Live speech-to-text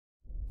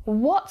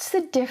What's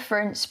the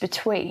difference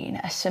between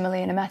a simile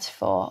and a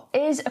metaphor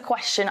is a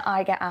question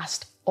I get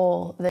asked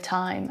all the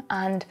time,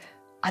 and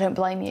I don't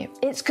blame you.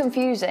 It's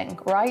confusing,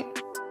 right?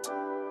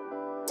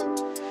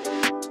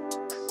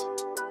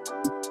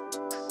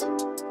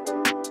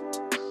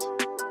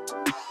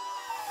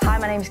 Hi,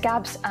 my name's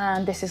Gabs,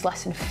 and this is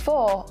lesson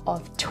 4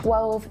 of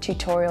 12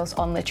 tutorials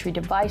on literary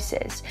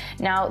devices.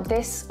 Now,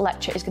 this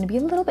lecture is going to be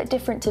a little bit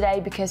different today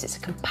because it's a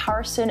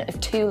comparison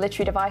of 2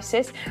 literary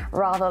devices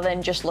rather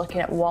than just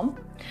looking at one.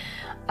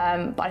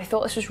 But I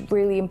thought this was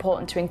really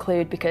important to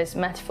include because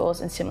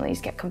metaphors and similes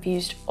get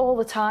confused all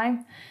the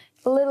time.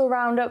 A little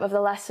roundup of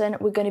the lesson,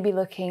 we're going to be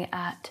looking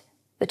at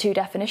the 2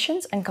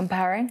 definitions and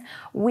comparing.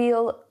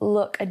 We'll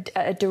look at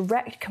a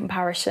direct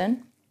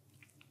comparison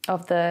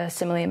of the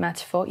simile and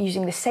metaphor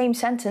using the same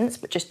sentence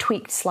but just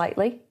tweaked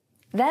slightly.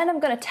 Then I'm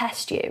going to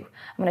test you.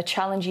 I'm going to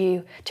challenge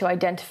you to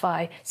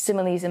identify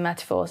similes and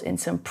metaphors in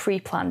some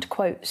pre-planned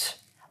quotes.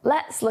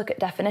 Let's look at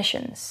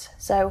definitions.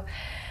 So,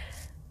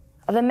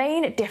 the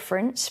main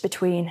difference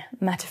between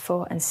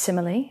metaphor and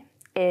simile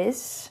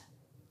is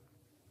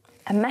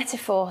a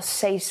metaphor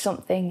says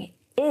something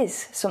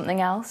is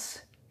something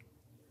else.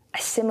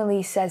 A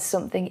simile says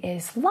something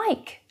is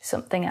like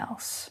something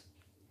else.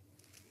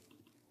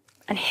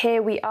 And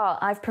here we are.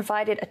 I've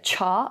provided a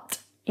chart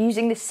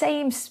using the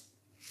same,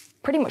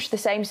 pretty much the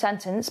same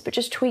sentence, but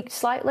just tweaked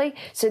slightly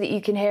so that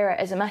you can hear it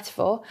as a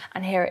metaphor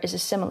and hear it as a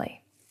simile.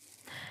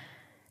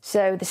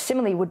 So the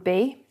simile would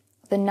be,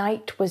 the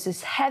night was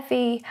as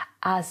heavy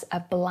as a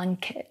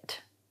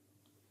blanket.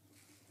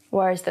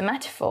 Whereas the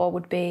metaphor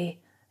would be,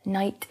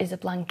 night is a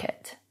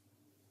blanket.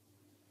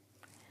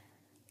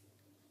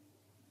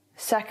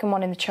 Second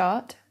one in the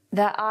chart,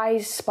 their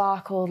eyes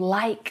sparkled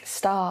like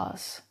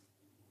stars.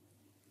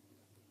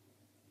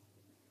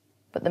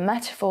 But the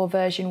metaphor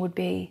version would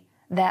be,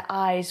 their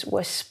eyes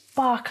were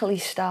sparkly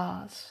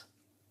stars.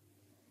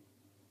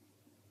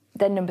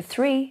 Then number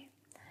 3,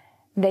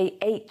 they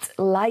ate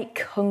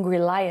like hungry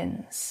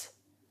lions.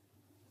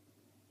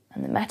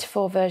 And the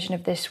metaphor version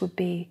of this would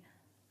be,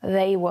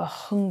 they were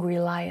hungry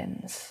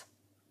lions.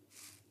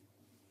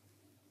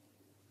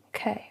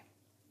 Okay.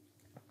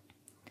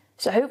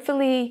 So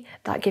hopefully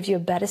that gives you a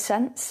better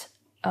sense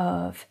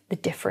of the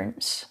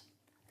difference.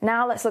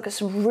 Now let's look at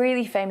some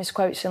really famous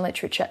quotes in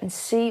literature and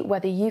see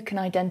whether you can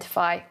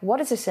identify what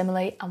is a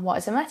simile and what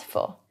is a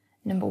metaphor.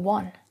 Number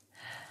 1,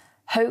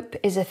 hope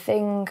is a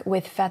thing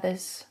with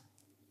feathers.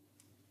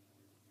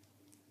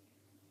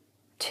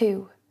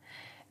 2,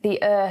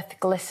 the earth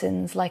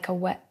glistens like a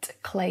wet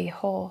clay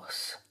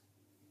horse.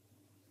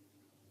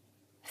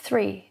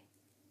 3,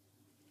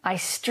 I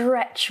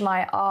stretch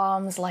my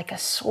arms like a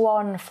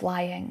swan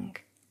flying.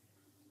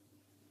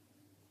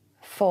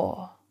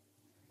 4,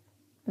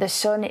 the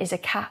sun is a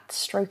cat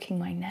stroking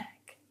my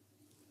neck.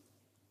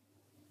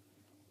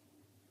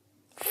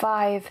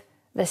 5,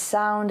 the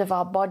sound of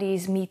our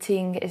bodies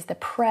meeting is the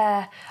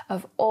prayer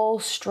of all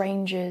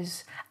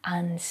strangers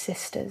and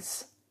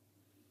sisters.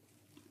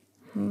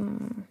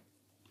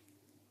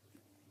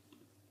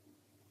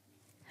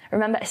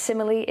 Remember, a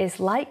simile is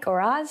like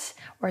or as,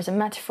 whereas a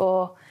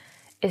metaphor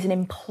is an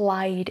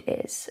implied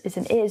is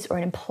an is or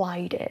an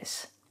implied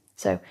is.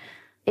 So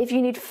if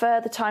you need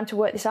further time to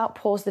work this out,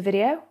 pause the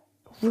video.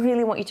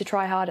 Really want you to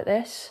try hard at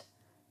this.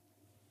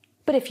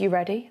 But if you're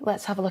ready,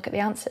 let's have a look at the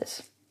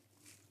answers.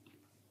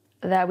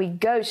 There we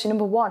go. So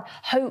number 1,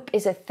 hope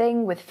is a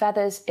thing with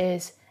feathers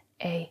is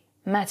a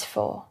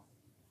metaphor.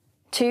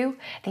 2,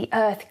 the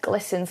earth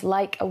glistens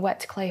like a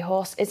wet clay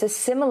horse is a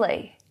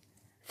simile.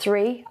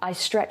 3, I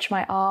stretch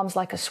my arms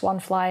like a swan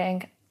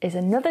flying is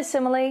another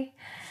simile.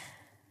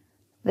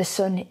 The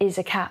sun is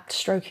a cat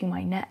stroking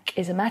my neck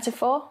is a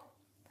metaphor.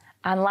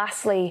 And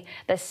lastly,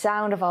 the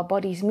sound of our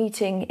bodies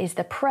meeting is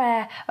the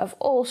prayer of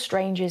all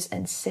strangers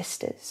and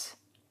sisters.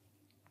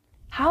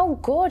 How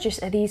gorgeous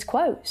are these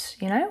quotes,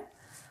 you know?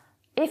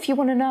 If you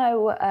want to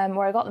know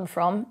where I got them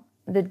from,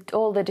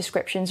 all the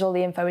descriptions, all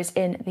the info is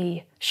in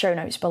the show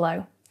notes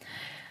below.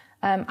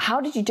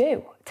 How did you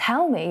do?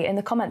 Tell me in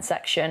the comments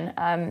section,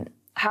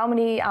 how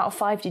many out of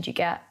 5 did you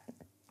get?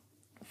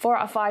 4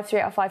 out of 5, 3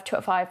 out of 5, 2 out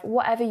of 5,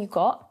 whatever you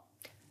got,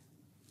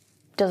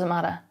 doesn't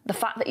matter. The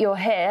fact that you're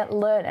here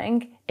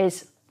learning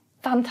is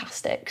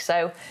fantastic.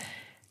 So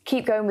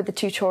keep going with the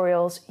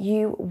tutorials.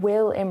 You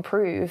will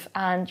improve,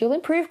 and you'll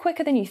improve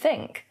quicker than you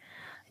think.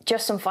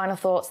 Just some final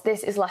thoughts.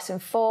 This is lesson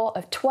 4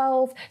 of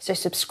 12. So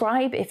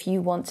subscribe if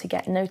you want to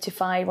get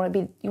notified.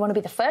 You want to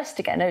be the first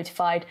to get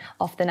notified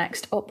of the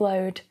next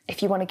upload.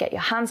 If you want to get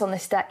your hands on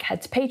this deck,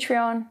 head to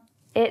Patreon.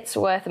 It's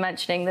worth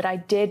mentioning that I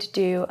did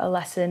do a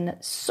lesson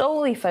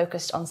solely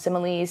focused on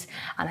similes,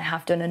 and I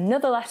have done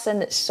another lesson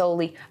that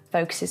solely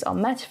focuses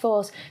on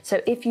metaphors.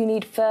 So if you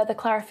need further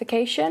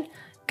clarification,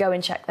 go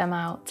and check them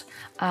out.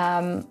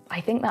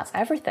 I think that's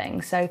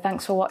everything. So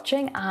thanks for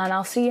watching, and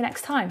I'll see you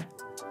next time.